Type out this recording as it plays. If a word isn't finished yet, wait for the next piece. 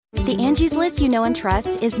The Angie's List you know and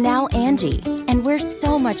trust is now Angie, and we're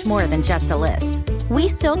so much more than just a list. We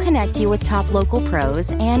still connect you with top local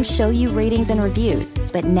pros and show you ratings and reviews,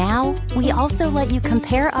 but now we also let you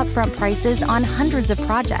compare upfront prices on hundreds of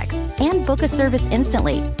projects and book a service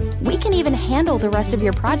instantly. We can even handle the rest of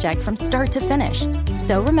your project from start to finish.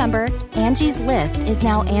 So remember, Angie's List is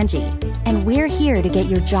now Angie, and we're here to get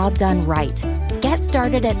your job done right. Get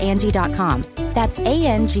started at Angie.com. That's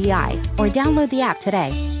ANGI, or download the app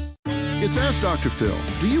today. It's Ask Dr. Phil.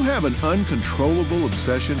 Do you have an uncontrollable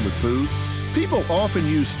obsession with food? People often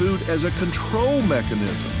use food as a control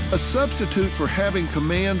mechanism, a substitute for having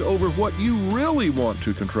command over what you really want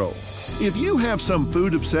to control. If you have some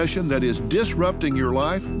food obsession that is disrupting your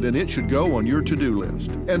life, then it should go on your to-do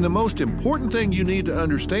list. And the most important thing you need to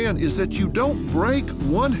understand is that you don't break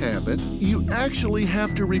one habit, you actually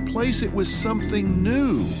have to replace it with something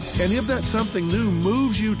new. And if that something new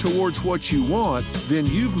moves you towards what you want, then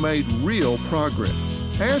you've made real progress.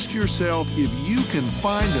 Ask yourself if you can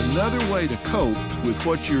find another way to cope with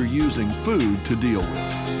what you're using food to deal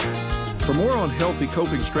with. For more on healthy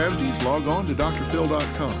coping strategies, log on to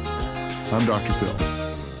drphil.com. I'm Dr. Phil.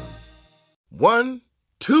 1,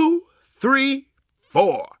 2, 3,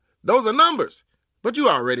 4. Those are numbers, but you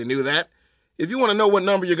already knew that. If you want to know what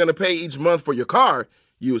number you're going to pay each month for your car,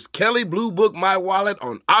 use Kelley Blue Book My Wallet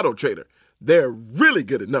on AutoTrader. They're really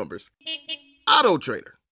good at numbers. AutoTrader.